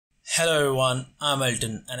Hello everyone, I'm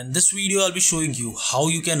Elton, and in this video I'll be showing you how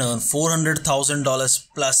you can earn $400,000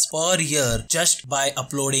 plus per year just by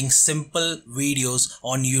uploading simple videos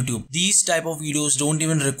on YouTube. These type of videos don't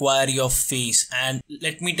even require your face, and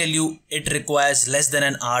let me tell you, it requires less than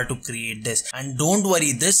an hour to create this. And don't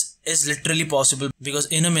worry, this is literally possible because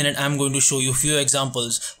in a minute I'm going to show you a few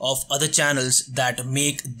examples of other channels that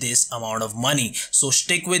make this amount of money. So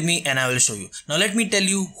stick with me and I will show you. Now let me tell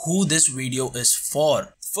you who this video is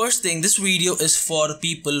for. First thing, this video is for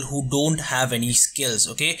people who don't have any skills,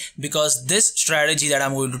 okay? Because this strategy that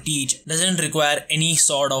I'm going to teach doesn't require any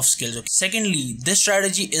sort of skills. Okay? Secondly, this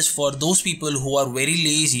strategy is for those people who are very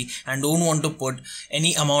lazy and don't want to put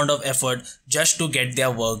any amount of effort just to get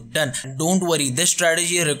their work done. And don't worry, this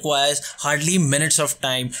strategy requires hardly minutes of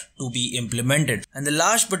time to be implemented. And the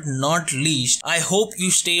last but not least, I hope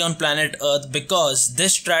you stay on planet Earth because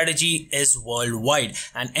this strategy is worldwide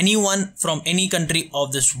and anyone from any country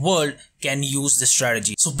of this world can use this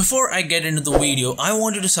strategy. So before I get into the video, I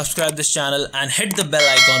want you to subscribe this channel and hit the bell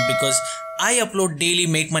icon because I upload daily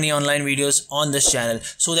make money online videos on this channel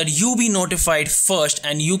so that you be notified first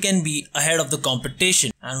and you can be ahead of the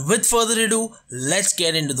competition. And with further ado, let's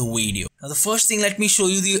get into the video. Now the first thing, let me show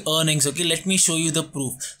you the earnings, okay? Let me show you the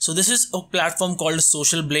proof. So this is a platform called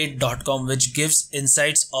socialblade.com which gives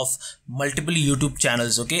insights of multiple YouTube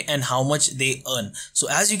channels, okay, and how much they earn. So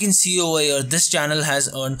as you can see over here, this channel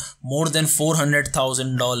has earned more than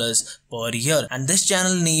 $400,000 per year, and this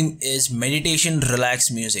channel name is Meditation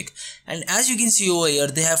Relax Music. And as you can see over here,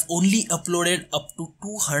 they have only uploaded up to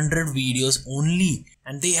 200 videos only,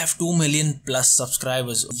 and they have 2 million plus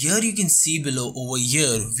subscribers. Here you can see below over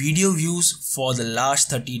here video views for the last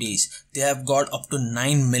 30 days. They have got up to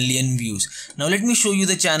 9 million views. Now let me show you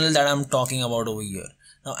the channel that I'm talking about over here.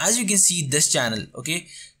 Now as you can see, this channel, okay,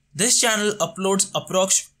 this channel uploads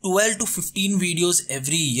approx 12 to 15 videos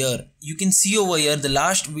every year. You can see over here the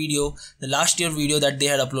last year video that they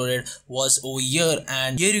had uploaded was over here,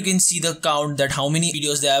 and here you can see the count that how many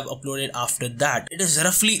videos they have uploaded after that. It is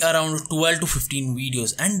roughly around 12 to 15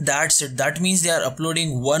 videos, and that's it. That means they are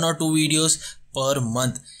uploading 1 or 2 videos per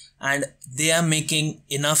month and they are making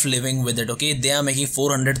enough living with it, okay? They are making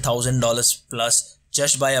 $400,000 plus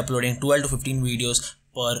just by uploading 12 to 15 videos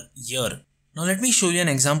per year. Now let me show you an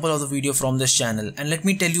example of the video from this channel and let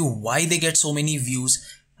me tell you why they get so many views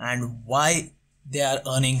and why they are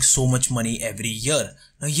earning so much money every year.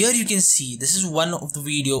 Now here you can see this is one of the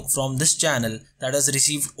video from this channel that has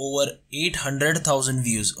received over 800,000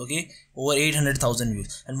 views, okay, over 800,000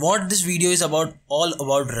 views. And what this video is about, all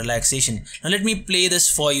about relaxation. Now let me play this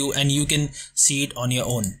for you and you can see it on your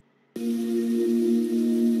own.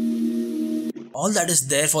 All that is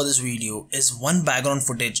there for this video is one background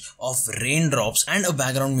footage of raindrops and a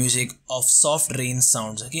background music of soft rain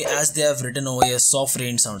sounds, okay, as they have written over here, soft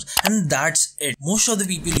rain sounds, and that's it. Most of the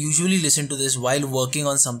people usually listen to this while working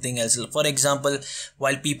on something else. For example,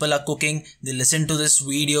 while people are cooking, they listen to this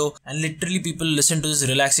video, and literally people listen to this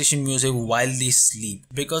relaxation music while they sleep,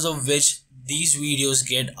 because of which these videos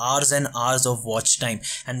get hours and hours of watch time.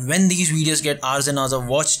 And when these videos get hours and hours of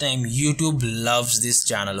watch time, YouTube loves this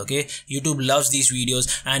channel, okay? YouTube loves these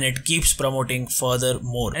videos and it keeps promoting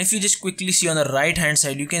furthermore. And if you just quickly see on the right hand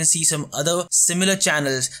side, you can see some other similar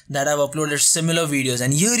channels that have uploaded similar videos,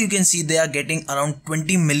 and here you can see they are getting around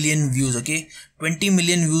 20 million views, okay? 20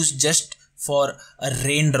 million views just for a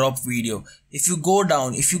raindrop video. If you go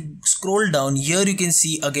down, if you scroll down, here you can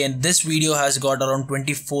see again this video has got around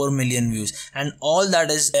 24 million views, and all that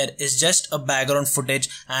is there is just a background footage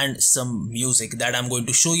and some music that I'm going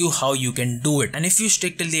to show you how you can do it. And if you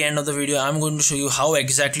stick till the end of the video, I'm going to show you how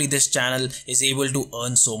exactly this channel is able to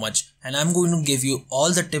earn so much, and I'm going to give you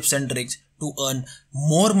all the tips and tricks to earn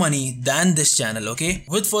more money than this channel, okay?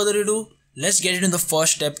 With further ado, let's get into the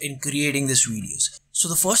first step in creating these videos. So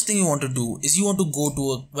the first thing you want to do is you want to go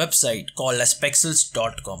to a website called as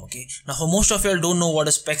pexels.com, okay? Now for most of you all don't know what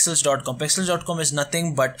is pexels.com. Pexels.com is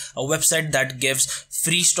nothing but a website that gives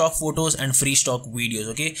free stock photos and free stock videos,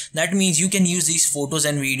 okay? That means you can use these photos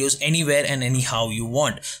and videos anywhere and anyhow you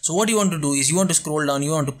want. So what you want to do is you want to scroll down,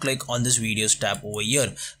 you want to click on this videos tab over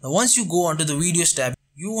here. Now once you go onto the videos tab,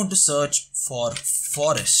 you want to search for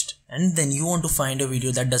forest, and then you want to find a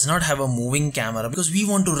video that does not have a moving camera because we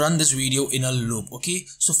want to run this video in a loop, okay?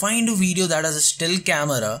 So find a video that has a still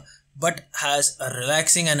camera but has a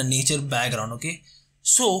relaxing and a nature background, okay?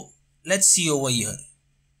 So let's see over here.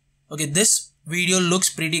 Okay, this video looks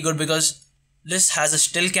pretty good because this has a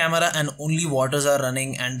still camera and only waters are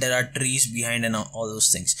running and there are trees behind and all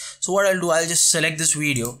those things. So what I'll do, I'll just select this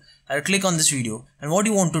video, I'll click on this video, and what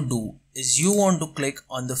you want to do is you want to click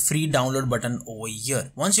on the free download button over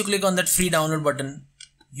here. Once you click on that free download button,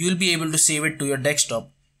 you'll be able to save it to your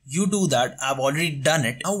desktop. You do that. I've already done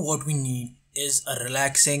it. Now what we need is a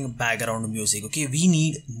relaxing background music. Okay, we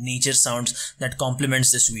need nature sounds that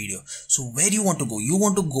complements this video. So where you want to go? You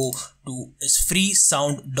want to go to is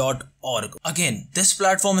freesound.org. Again, this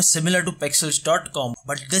platform is similar to pexels.com,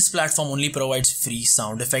 but this platform only provides free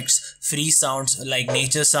sound effects, free sounds like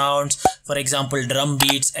nature sounds, for example drum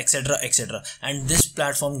beats, etc, etc, and this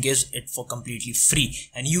platform gives it for completely free,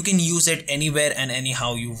 and you can use it anywhere and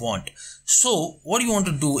anyhow you want. So what you want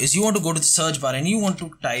to do is you want to go to the search bar and you want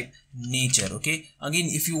to type nature. Okay, again,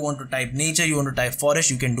 if you want to type nature, you want to type forest,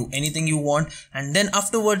 you can do anything you want, and then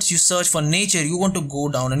afterwards you search for nature. You want to go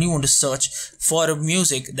down and you want to search for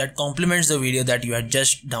music that complements the video that you had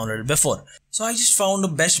just downloaded before. So I just found the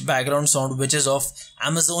best background sound, which is of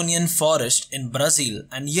Amazonian forest in Brazil,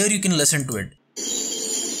 and here you can listen to it.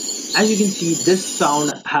 As you can see, this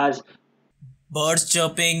sound has birds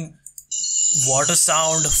chirping, water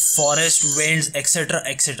sound, forest, winds, etc,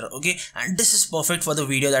 etc. Okay, and this is perfect for the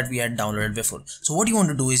video that we had downloaded before. So what you want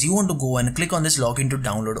to do is you want to go and click on this login to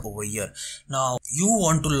download over here. Now you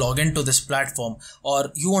want to log into this platform,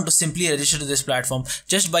 or you want to simply register to this platform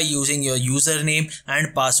just by using your username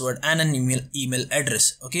and password and an email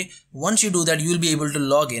address. Okay, once you do that, you will be able to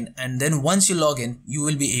log in, and then once you log in, you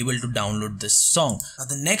will be able to download this song. Now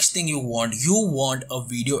the next thing you want a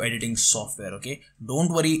video editing software. Okay,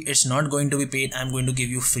 don't worry, it's not going to be paid. I'm going to give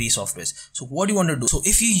you free softwares. So what do you want to do? So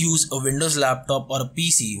if you use a Windows laptop or a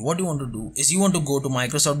PC, what you want to do is you want to go to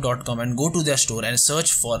Microsoft.com and go to their store and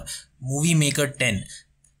search for Movie Maker 10.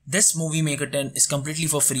 This Movie Maker 10 is completely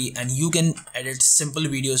for free and you can edit simple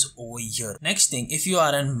videos over here. Next thing, if you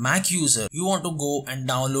are a Mac user, you want to go and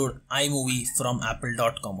download iMovie from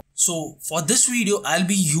apple.com. So for this video, I'll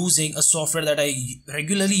be using a software that I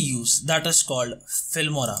regularly use, that is called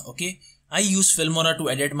Filmora. Okay, I use Filmora to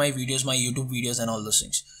edit my videos, my YouTube videos and all those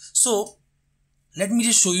things. So let me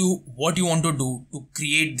just show you what you want to do to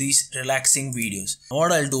create these relaxing videos.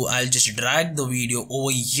 What I'll do, I'll just drag the video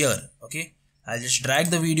over here. Okay, I'll just drag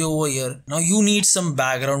the video over here. Now you need some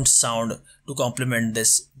background sound to complement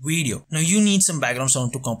this video.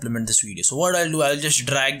 So what I'll do, I'll just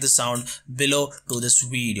drag the sound below to this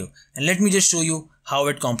video, and let me just show you how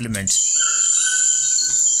it complements.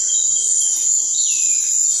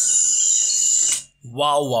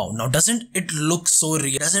 Wow, now doesn't it look so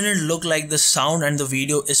real? Doesn't it look like the sound and the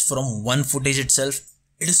video is from one footage itself?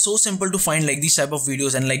 It is so simple to find like these type of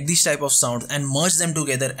videos and like these type of sounds and merge them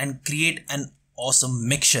together and create an awesome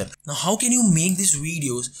mixture. Now how can you make these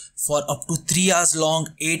videos for up to 3 hours long,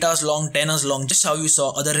 8 hours long, 10 hours long, just how you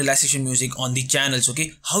saw other relaxation music on the channels?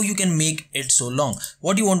 Okay, how you can make it so long?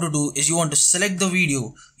 What you want to do is you want to select the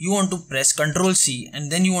video, you want to press Ctrl C, and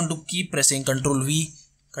then you want to keep pressing Ctrl V,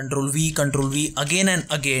 Ctrl V, Ctrl V again and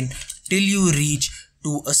again till you reach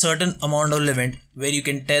to a certain amount of limit where you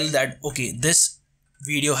can tell that okay, this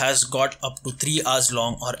video has got up to 3 hours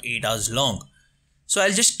long or 8 hours long. So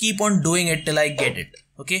I'll just keep on doing it till I get it.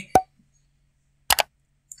 Okay,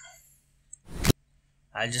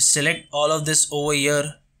 I'll just select all of this over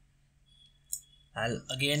here. I'll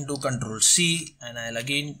again do Ctrl C and I'll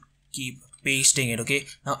again keep pasting it. Okay,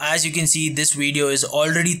 now as you can see, this video is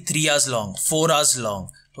already 3 hours long, 4 hours long.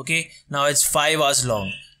 Okay, now it's 5 hours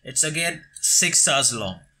long, it's again 6 hours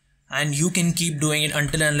long, and you can keep doing it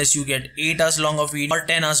until unless you get 8 hours long of video or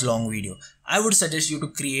 10 hours long video. I would suggest you to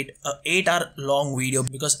create a 8-hour long video,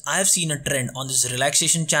 because I have seen a trend on these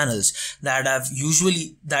relaxation channels that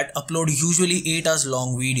upload usually 8 hours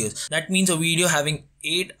long videos. That means a video having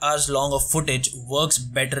 8 hours long of footage works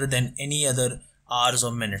better than any other hours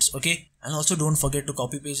or minutes. Okay, and also don't forget to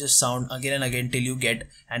copy paste this sound again and again till you get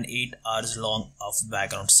an 8 hours long of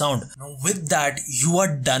background sound. Now with that, you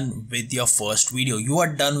are done with your first video. You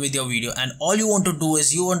are done with your video, and all you want to do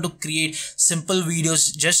is you want to create simple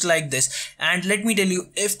videos just like this. And let me tell you,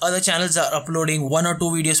 if other channels are uploading 1 or 2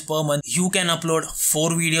 videos per month, you can upload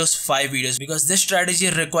 4 videos, 5 videos, because this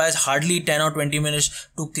strategy requires hardly 10 or 20 minutes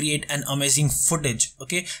to create an amazing footage.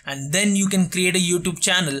 Okay, and then you can create a YouTube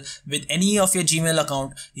channel with any of your Gmail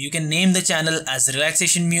account. You can name the channel as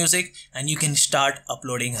Relaxation Music and you can start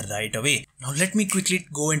uploading right away. Now let me quickly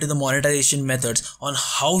go into the monetization methods on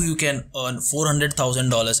how you can earn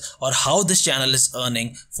 $400,000, or how this channel is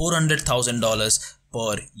earning $400,000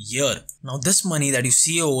 per year. Now this money that you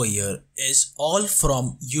see over here is all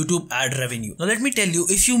from YouTube ad revenue. Now let me tell you,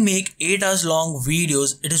 if you make 8 hours long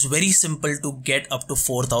videos, it is very simple to get up to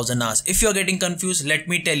 4,000 hours. If you're getting confused, let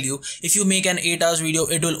me tell you, if you make an 8 hours video,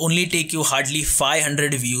 it will only take you hardly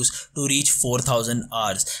 500 views to reach 4,000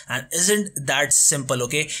 hours. And isn't that simple,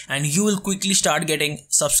 okay? And you will quickly start getting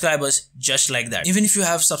subscribers just like that. Even if you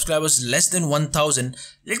have subscribers less than 1,000,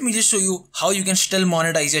 let me just show you how you can still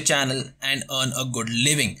monetize your channel and earn a good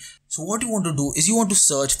living. So what you want to do is you want to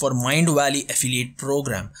search for Mindvalley affiliate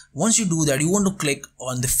program. Once you do that, you want to click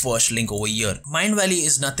on the first link over here. Mindvalley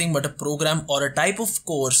is nothing but a program or a type of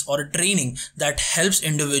course or a training that helps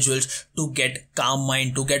individuals to get calm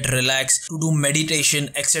mind, to get relaxed, to do meditation,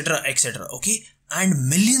 etc, etc. Okay. And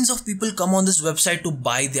millions of people come on this website to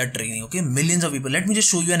buy their training, okay? Millions of people. Let me just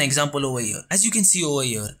show you an example over here. As you can see over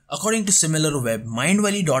here, according to SimilarWeb,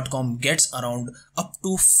 Mindvalley.com gets around up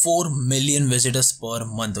to 4 million visitors per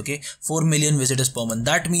month, okay? 4 million visitors per month.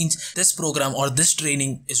 That means this program or this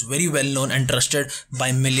training is very well known and trusted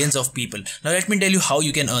by millions of people. Now let me tell you how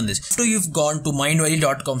you can earn this. After you've gone to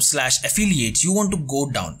mindvalley.com/affiliates, you want to go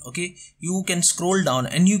down, okay? You can scroll down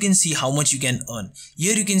and you can see how much you can earn.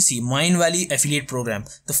 Here you can see Mindvalley affiliate program.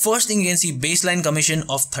 The first thing you can see, baseline commission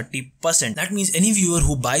of 30%. That means any viewer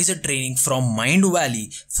who buys a training from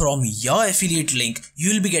Mindvalley from your affiliate link,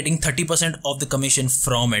 you will be getting 30% of the commission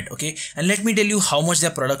from it, okay? And let me tell you how much their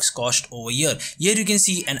products cost over here. Here you can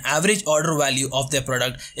see an average order value of their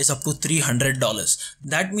product is up to $300.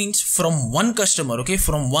 That means from one customer, okay,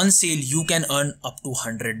 from one sale, you can earn up to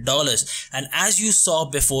 $100. And as you saw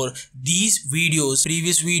before, these videos,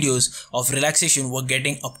 previous videos of relaxation were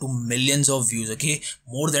getting up to millions of views, okay,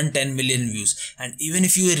 more than 10 million views. And even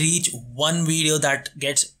if you reach one video that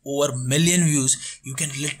gets over million views, you can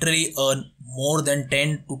literally earn more than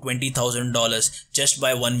 $10,000 to $20,000 just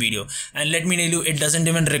by one video. And let me tell you, it doesn't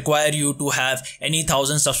even require you to have any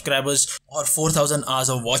 1,000 subscribers or 4,000 hours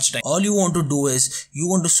of watch time. All you want to do is you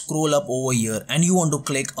want to scroll up over here and you want to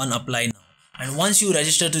click on apply now. And once you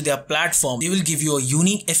register to their platform, they will give you a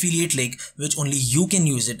unique affiliate link which only you can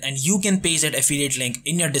use it, and you can paste that affiliate link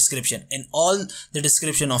in your description, in all the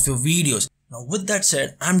description of your videos. Now with that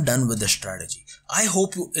said, I'm done with the strategy. I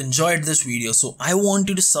hope you enjoyed this video. So I want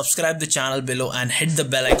you to subscribe the channel below and hit the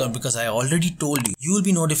bell icon, because I already told you, you will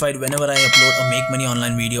be notified whenever I upload a Make Money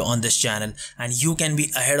Online video on this channel, and you can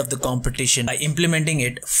be ahead of the competition by implementing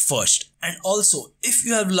it first. And also, if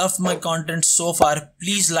you have loved my content so far,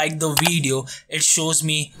 please like the video. It shows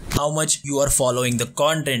me how much you are following the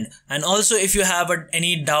content. And also, if you have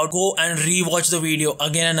any doubt, go and rewatch the video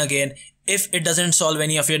again and again. If it doesn't solve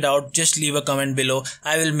any of your doubt, just leave a comment below.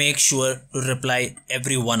 I will make sure to reply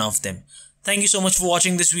every one of them. Thank you so much for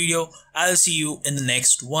watching this video. I'll see you in the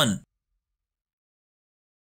next one.